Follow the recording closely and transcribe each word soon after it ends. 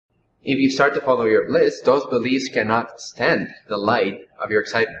If you start to follow your bliss, those beliefs cannot stand the light of your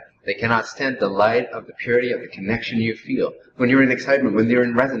excitement. They cannot stand the light of the purity of the connection you feel when you're in excitement, when you're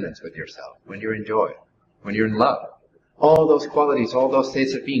in resonance with yourself, when you're in joy, when you're in love. All those qualities, all those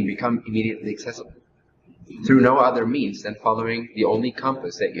states of being become immediately accessible through no other means than following the only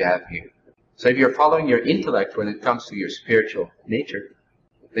compass that you have here. So if you're following your intellect when it comes to your spiritual nature,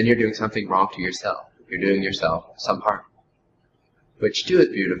 then you're doing something wrong to yourself. You're doing yourself some harm. Which too is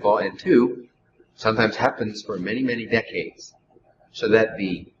beautiful, and two, sometimes happens for many, many decades. So that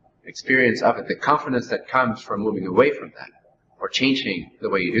the experience of it, the confidence that comes from moving away from that, or changing the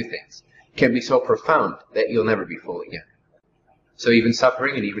way you do things, can be so profound that you'll never be full again. So even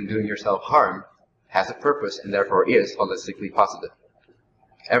suffering and even doing yourself harm has a purpose and therefore is holistically positive.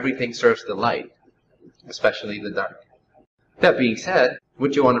 Everything serves the light, especially the dark. That being said,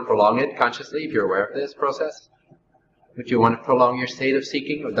 would you want to prolong it consciously if you're aware of this process? Would you want to prolong your state of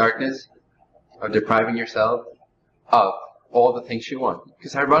seeking, of darkness, of depriving yourself of all the things you want?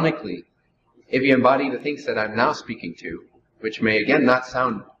 Because ironically, if you embody the things that I'm now speaking to, which may again not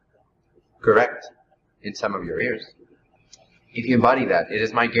sound correct in some of your ears, if you embody that, it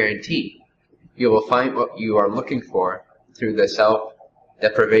is my guarantee you will find what you are looking for through the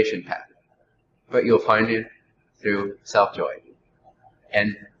self-deprivation path. But you'll find it through self-joy.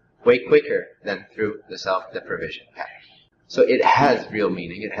 And way quicker than through the self-deprivation path. So it has real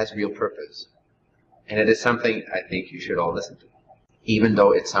meaning, it has real purpose. And it is something I think you should all listen to. Even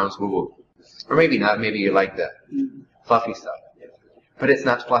though it sounds woo-woo. Or maybe not, maybe you like the fluffy stuff. But it's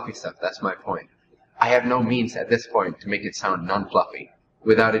not fluffy stuff, that's my point. I have no means at this point to make it sound non-fluffy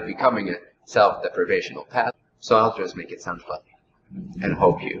without it becoming a self-deprivational path. So I'll just make it sound fluffy. And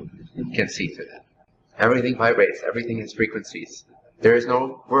hope you can see through that. Everything vibrates, everything has frequencies. There is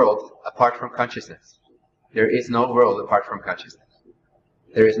no world apart from consciousness. There is no world apart from consciousness.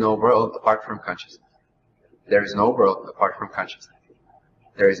 There is no world apart from consciousness. There is no world apart from consciousness.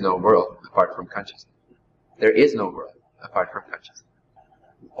 There is no world apart from consciousness. There is no world apart from consciousness.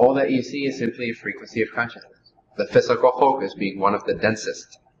 All that you see is simply a frequency of consciousness. The physical focus being one of the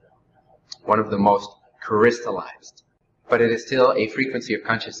densest, one of the most crystallized. But it is still a frequency of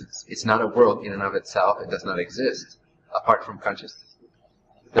consciousness. It's not a world in and of itself. It does not exist apart from consciousness.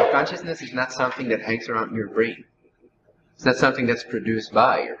 Now, consciousness is not something that hangs around your brain. It's not something that's produced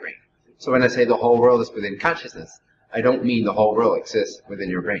by your brain. So when I say the whole world is within consciousness, I don't mean the whole world exists within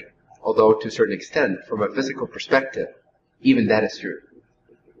your brain. Although to a certain extent, from a physical perspective, even that is true.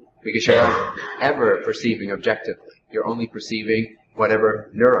 Because you're not ever perceiving objectively. You're only perceiving whatever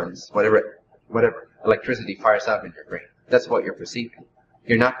neurons, whatever electricity fires up in your brain. That's what you're perceiving.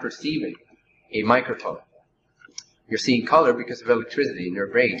 You're not perceiving a microphone. You're seeing color because of electricity in your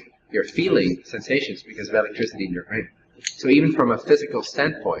brain. You're feeling sensations because of electricity in your brain. So even from a physical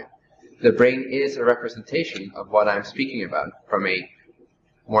standpoint, the brain is a representation of what I'm speaking about from a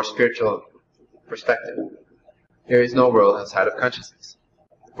more spiritual perspective. There is no world outside of consciousness.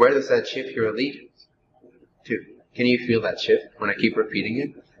 Where does that shift your allegiance to? Can you feel that shift when I keep repeating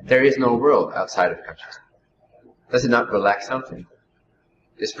it? There is no world outside of consciousness. Does it not relax something?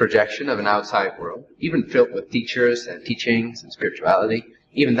 This projection of an outside world, even filled with teachers and teachings and spirituality,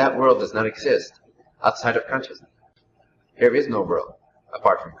 even that world does not exist outside of consciousness. There is no world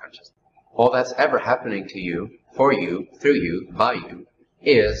apart from consciousness. All that's ever happening to you, for you, through you, by you,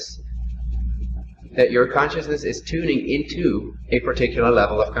 is that your consciousness is tuning into a particular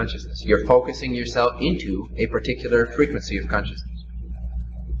level of consciousness. You're focusing yourself into a particular frequency of consciousness.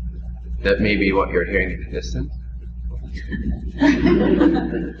 That may be what you're hearing in the distance.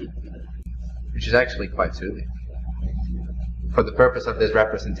 Which is actually quite soothing. For the purpose of this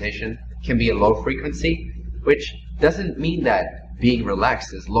representation, can be a low frequency, which doesn't mean that being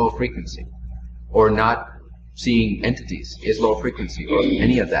relaxed is low frequency, or not seeing entities is low frequency, or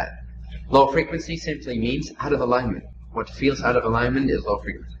any of that. Low frequency simply means out of alignment. What feels out of alignment is low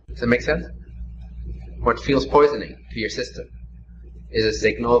frequency. Does that make sense? What feels poisoning to your system is a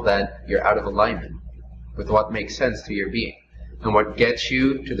signal that you're out of alignment with what makes sense to your being, and what gets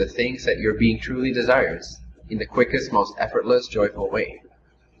you to the things that your being truly desires in the quickest, most effortless, joyful way.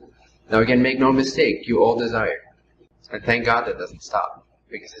 Now again, make no mistake, you all desire. And thank God that doesn't stop,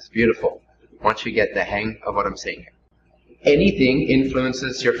 because it's beautiful once you get the hang of what I'm saying here. Anything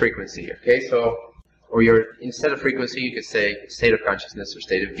influences your frequency, okay? So, or your, instead of frequency, you could say state of consciousness or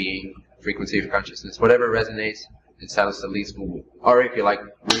state of being, frequency of consciousness, whatever resonates and sounds the least woo-woo. Or if you like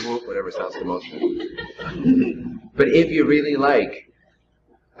woo-woo, whatever sounds the most woo-woo. But if you really like,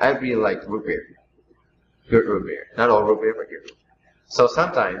 I really like root beer. Good root beer. Not all root beer, but good root beer. So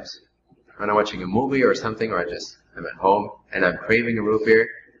sometimes, when I'm watching a movie or something, or I'm at home and I'm craving a root beer,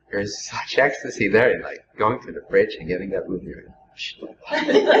 There's such ecstasy there, like going to the fridge and getting that root beer.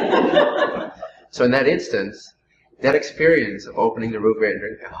 So in that instance, that experience of opening the root beer and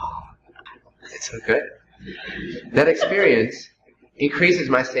drinking, oh, it's so good. That experience increases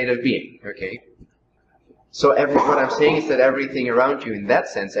my state of being, okay? So what I'm saying is that everything around you, in that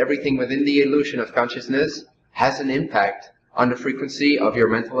sense, everything within the illusion of consciousness has an impact on the frequency of your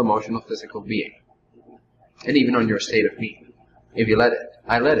mental, emotional, physical being. And even on your state of being. If you let it.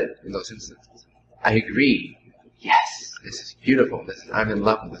 I let it in those instances. I agree. Yes, this is beautiful. I'm in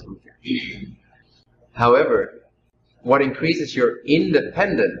love with this movie. However, what increases your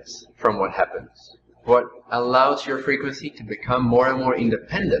independence from what happens, what allows your frequency to become more and more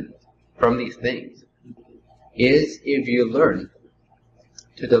independent from these things, is if you learn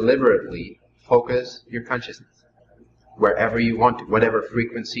to deliberately focus your consciousness wherever you want to, whatever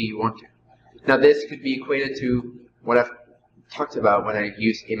frequency you want to. Now this could be equated to what I've talked about when I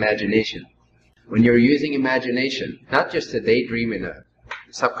use imagination. When you're using imagination, not just to daydream in a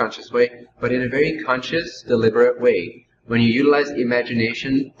subconscious way, but in a very conscious, deliberate way. When you utilize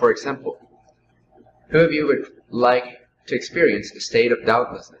imagination, for example, who of you would like to experience the state of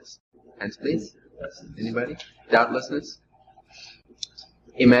doubtlessness? Hands please. Anybody? Doubtlessness?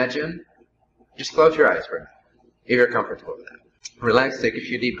 Imagine, just close your eyes for a minute, if you're comfortable with that. Relax, take a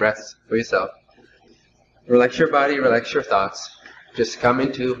few deep breaths for yourself. Relax your body, relax your thoughts. Just come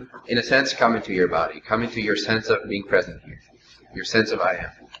into, in a sense, come into your body. Come into your sense of being present here. Your sense of I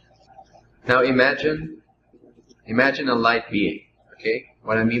am. Now imagine a light being, okay?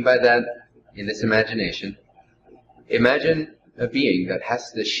 What I mean by that, in this imagination, imagine a being that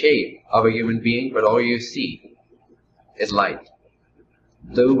has the shape of a human being, but all you see is light.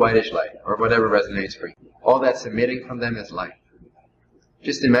 Blue, whitish light, or whatever resonates for you. All that's emitting from them is light.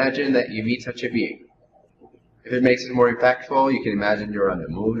 Just imagine that you meet such a being. If it makes it more impactful, you can imagine you're on the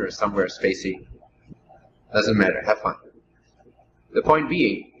moon or somewhere spacey. Doesn't matter, have fun. The point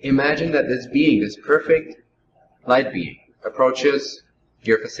being, imagine that this being, this perfect light being, approaches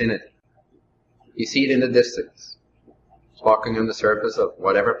your vicinity. You see it in the distance. It's walking on the surface of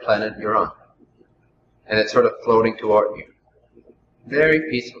whatever planet you're on. And it's sort of floating toward you. Very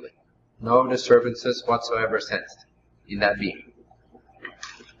peacefully. No disturbances whatsoever sensed in that being.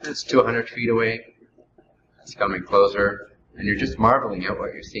 It's 200 feet away. It's coming closer. And you're just marveling at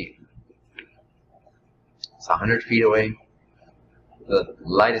what you're seeing. It's 100 feet away. The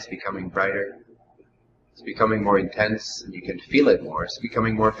light is becoming brighter. It's becoming more intense, and you can feel it more. It's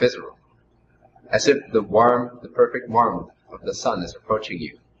becoming more visceral. As if the perfect warmth of the sun is approaching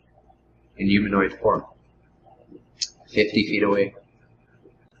you in humanoid form. 50 feet away,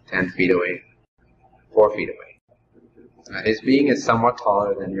 10 feet away, 4 feet away. His being is somewhat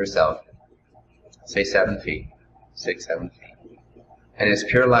taller than yourself, say 7 feet, 6, 7 feet. And it's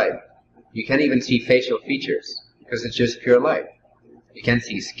pure light. You can't even see facial features, because it's just pure light. You can't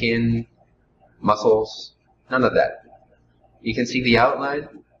see skin, muscles, none of that. You can see the outline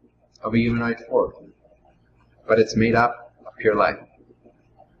of a humanoid form, but it's made up of pure light.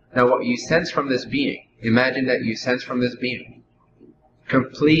 Now what you sense from this being, imagine that you sense from this being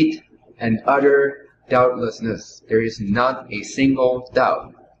complete and utter doubtlessness. There is not a single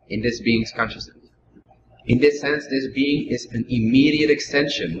doubt in this being's consciousness. In this sense, this being is an immediate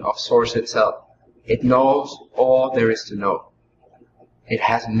extension of Source itself. It knows all there is to know. It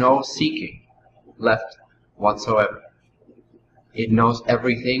has no seeking left whatsoever. It knows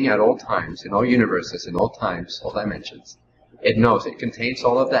everything at all times, in all universes, in all times, all dimensions. It knows, it contains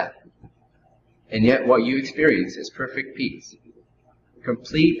all of that. And yet what you experience is perfect peace.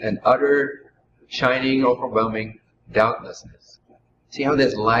 Complete and utter, shining, overwhelming doubtlessness. See how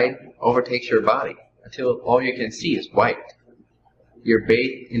this light overtakes your body until all you can see is white. You're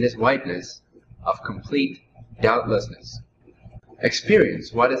bathed in this whiteness of complete doubtlessness.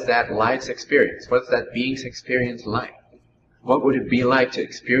 Experience. What is that light's experience? What is that being's experience like? What would it be like to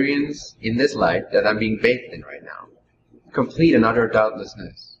experience in this light that I'm being bathed in right now? Complete and utter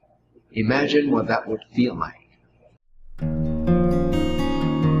doubtlessness. Imagine what that would feel like.